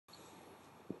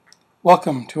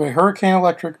Welcome to a Hurricane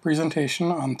Electric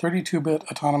presentation on 32-bit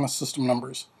autonomous system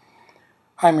numbers.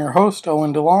 I'm your host,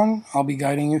 Owen DeLong. I'll be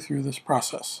guiding you through this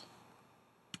process.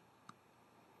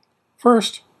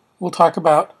 First, we'll talk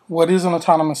about what is an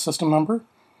autonomous system number,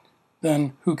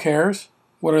 then who cares,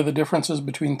 what are the differences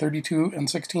between 32 and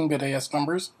 16-bit AS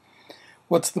numbers,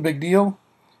 what's the big deal,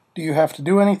 do you have to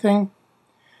do anything,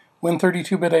 when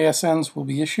 32-bit ASNs will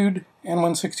be issued, and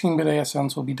when 16-bit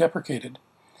ASNs will be deprecated.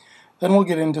 Then we'll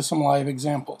get into some live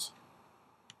examples.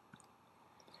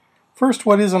 First,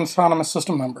 what is an autonomous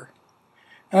system number?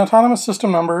 An autonomous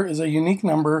system number is a unique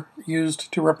number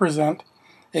used to represent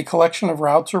a collection of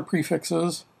routes or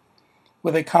prefixes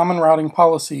with a common routing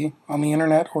policy on the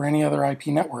internet or any other IP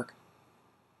network.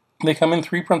 They come in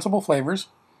three principal flavors.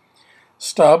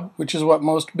 Stub, which is what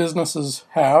most businesses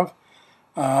have.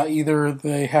 Either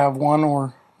they have one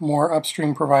or more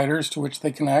upstream providers to which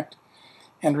they connect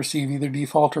and receive either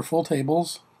default or full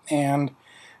tables, and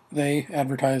they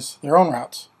advertise their own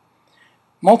routes.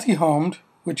 Multi-homed,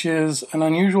 which is an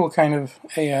unusual kind of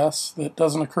AS that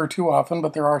doesn't occur too often,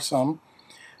 but there are some,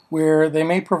 where they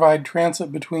may provide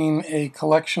transit between a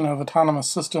collection of autonomous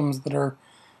systems that are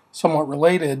somewhat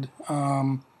related,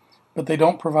 but they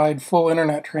don't provide full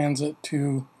internet transit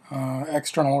to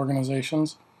external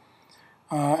organizations,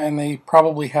 and they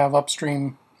probably have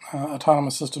upstream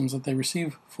autonomous systems that they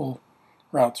receive full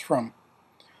routes from.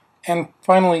 And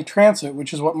finally, transit,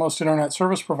 which is what most internet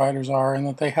service providers are, in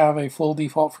that they have a full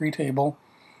default free table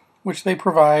which they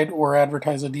provide or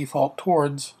advertise a default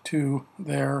towards to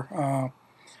their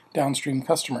downstream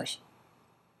customers.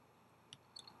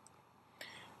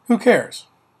 Who cares?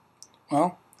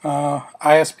 Well,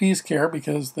 ISPs care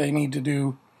because they need to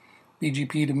do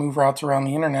BGP to move routes around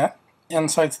the internet,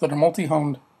 and sites that are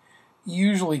multi-homed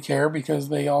usually care because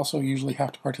they also usually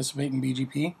have to participate in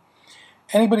BGP.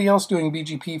 Anybody else doing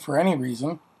BGP for any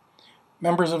reason,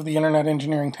 members of the Internet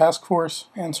Engineering Task Force,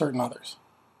 and certain others.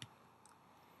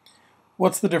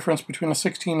 What's the difference between a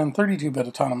 16 and 32-bit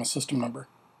autonomous system number?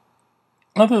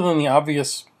 Other than the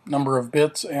obvious number of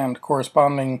bits and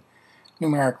corresponding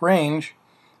numeric range,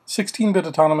 16-bit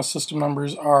autonomous system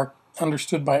numbers are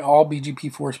understood by all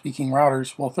BGP4 speaking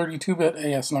routers, while 32-bit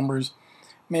AS numbers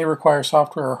may require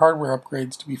software or hardware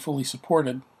upgrades to be fully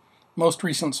supported. Most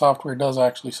recent software does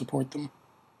actually support them.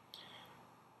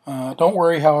 Don't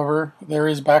worry, however, there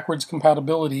is backwards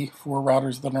compatibility for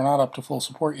routers that are not up to full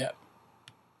support yet.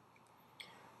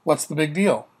 What's the big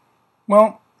deal?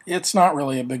 Well, it's not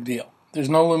really a big deal. There's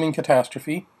no looming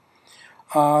catastrophe.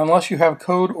 Unless you have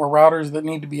code or routers that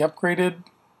need to be upgraded,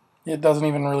 it doesn't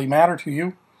even really matter to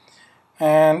you.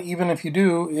 And even if you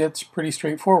do, it's pretty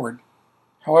straightforward.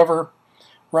 However,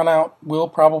 runout will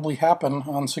probably happen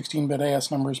on 16-bit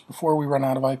AS numbers before we run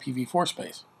out of IPv4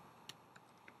 space.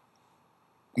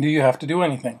 Do you have to do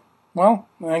anything? Well,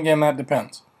 again, that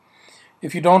depends.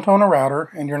 If you don't own a router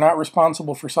and you're not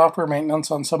responsible for software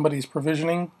maintenance on somebody's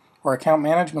provisioning or account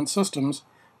management systems,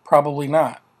 probably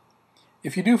not.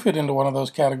 If you do fit into one of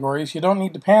those categories, you don't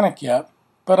need to panic yet,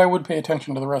 but I would pay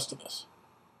attention to the rest of this.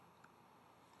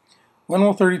 When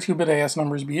will 32-bit AS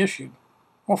numbers be issued?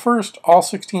 Well, first, all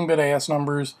 16-bit AS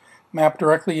numbers map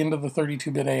directly into the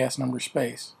 32-bit AS number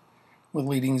space, with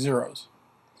leading zeros.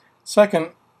 Second,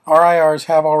 RIRs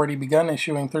have already begun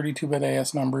issuing 32-bit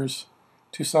AS numbers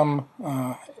to some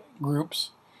groups,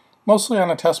 mostly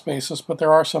on a test basis, but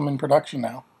there are some in production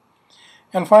now.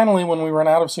 And finally, when we run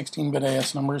out of 16-bit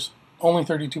AS numbers, only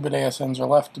 32-bit ASNs are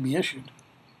left to be issued.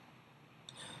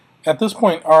 At this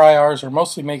point, RIRs are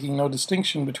mostly making no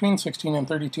distinction between 16 and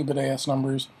 32-bit AS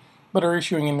numbers, but are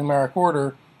issuing in numeric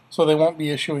order, so they won't be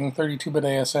issuing 32-bit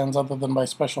ASNs other than by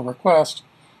special request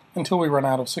until we run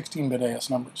out of 16-bit AS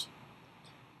numbers.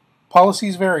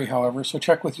 Policies vary, however, so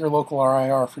check with your local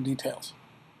RIR for details.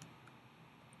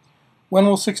 When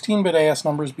will 16-bit AS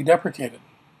numbers be deprecated?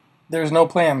 There's no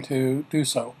plan to do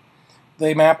so.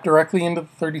 They map directly into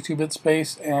the 32-bit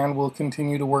space and will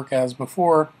continue to work as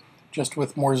before, just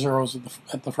with more zeros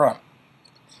at the front.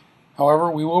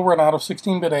 However, we will run out of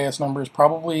 16-bit AS numbers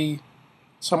probably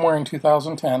somewhere in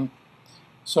 2010,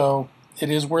 so it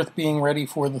is worth being ready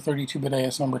for the 32-bit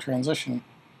AS number transition.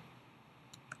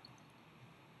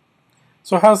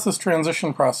 So how's this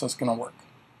transition process going to work?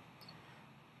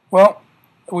 Well,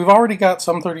 we've already got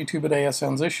some 32-bit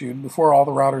ASNs issued before all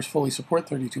the routers fully support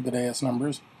 32-bit AS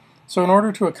numbers, so in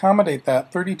order to accommodate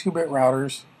that, 32-bit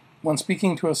routers, when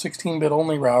speaking to a 16-bit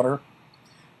only router,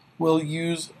 will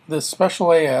use this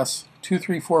special AS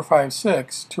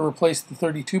 23456 to replace the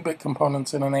 32-bit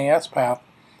components in an AS path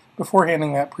before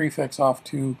handing that prefix off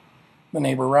to the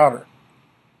neighbor router.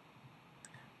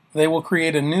 They will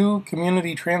create a new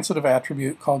community transitive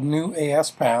attribute called new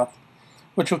AS path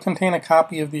which will contain a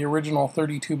copy of the original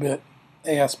 32-bit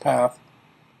AS path.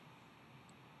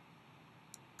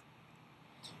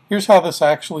 Here's how this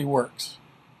actually works.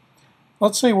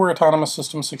 Let's say we're Autonomous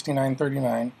System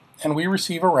 6939 and we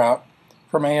receive a route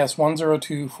from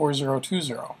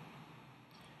AS1024020.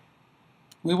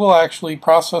 We will actually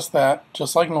process that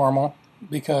just like normal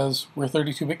because we're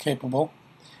 32-bit capable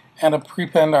and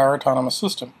prepend our autonomous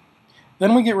system.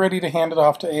 Then we get ready to hand it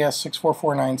off to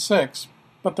AS64496,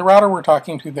 but the router we're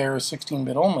talking to there is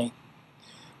 16-bit only,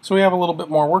 so we have a little bit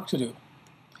more work to do.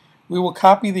 We will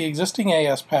copy the existing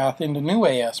AS path into new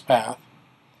AS path,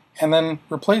 and then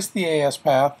replace the AS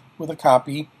path with a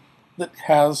copy that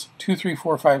has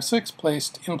 23456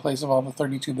 placed in place of all the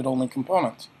 32-bit only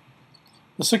components.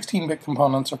 The 16-bit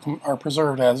components are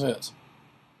preserved as is.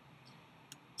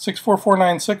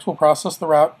 64496 will process the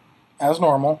route as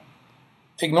normal,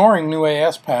 ignoring new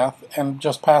AS path and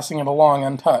just passing it along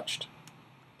untouched.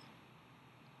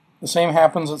 The same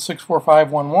happens at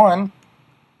 64511,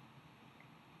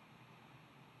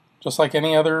 just like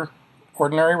any other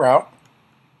ordinary route.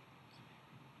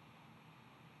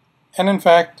 And in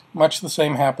fact, much the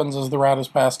same happens as the route is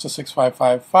passed to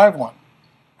 65551.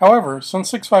 However,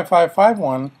 since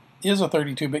 65551 is a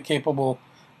 32-bit capable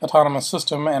autonomous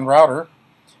system and router,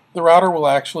 the router will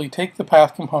actually take the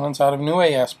path components out of new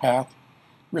AS path,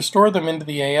 restore them into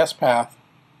the AS path,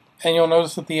 and you'll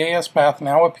notice that the AS path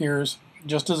now appears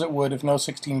just as it would if no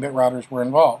 16-bit routers were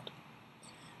involved.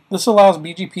 This allows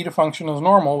BGP to function as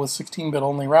normal with 16-bit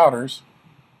only routers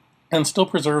and still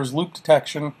preserves loop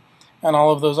detection and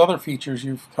all of those other features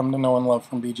you've come to know and love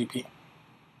from BGP.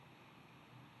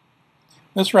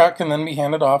 This route can then be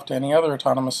handed off to any other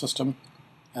autonomous system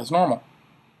as normal.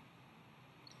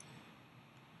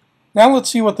 Now let's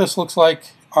see what this looks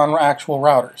like on actual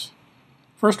routers.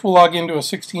 First, we'll log into a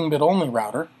 16-bit only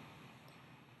router.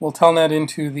 We'll telnet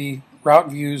into the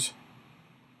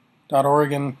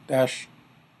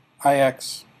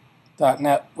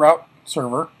routeviews.oregon-ix.net route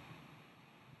server.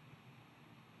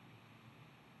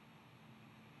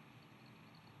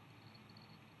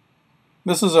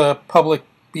 This is a public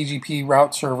BGP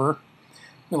route server.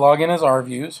 We log in as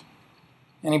rviews.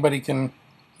 Anybody can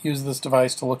use this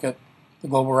device to look at the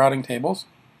global routing tables.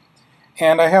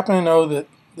 And I happen to know that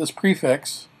this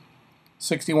prefix,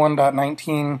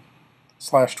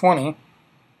 61.19/20,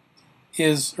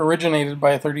 is originated by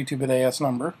a 32-bit AS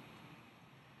number.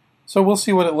 So we'll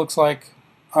see what it looks like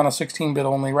on a 16-bit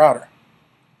only router.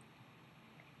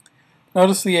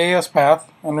 Notice the AS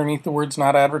path underneath the words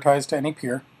not advertised to any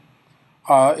peer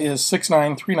is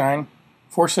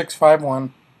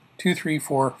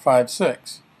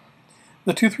 6939-4651-23456.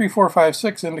 The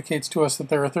 23456 indicates to us that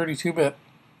there are 32-bit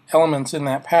elements in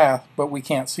that path, but we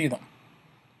can't see them.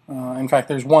 In fact,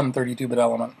 there's one 32-bit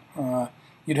element.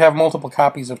 You'd have multiple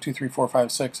copies of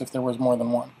 23456 if there was more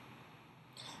than one.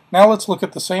 Now let's look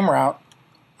at the same route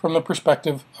from the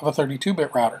perspective of a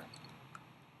 32-bit router.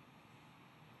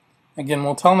 Again,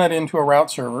 we'll telnet into a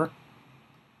route server.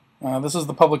 This is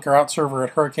the public route server at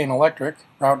Hurricane Electric,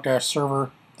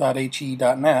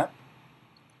 route-server.he.net.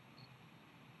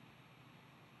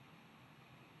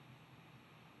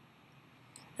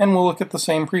 And we'll look at the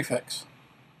same prefix.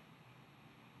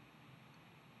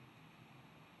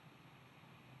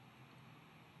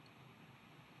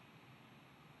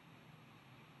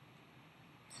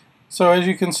 So as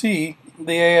you can see,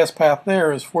 the AS path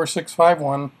there is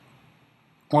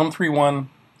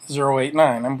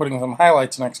 4651.131.089. I'm putting some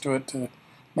highlights next to it to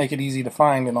make it easy to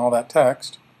find in all that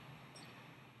text.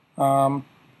 So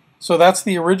that's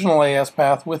the original AS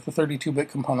path with the 32-bit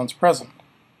components present.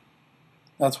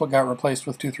 That's what got replaced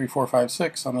with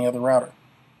 23456 on the other router.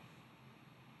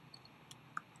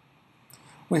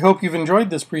 We hope you've enjoyed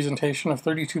this presentation of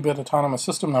 32-bit autonomous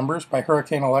system numbers by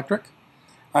Hurricane Electric.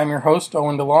 I'm your host,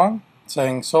 Owen DeLong,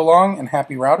 saying so long and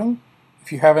happy routing.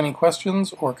 If you have any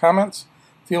questions or comments,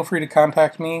 feel free to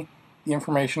contact me. The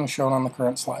information is shown on the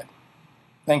current slide.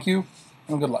 Thank you,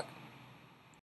 and good luck.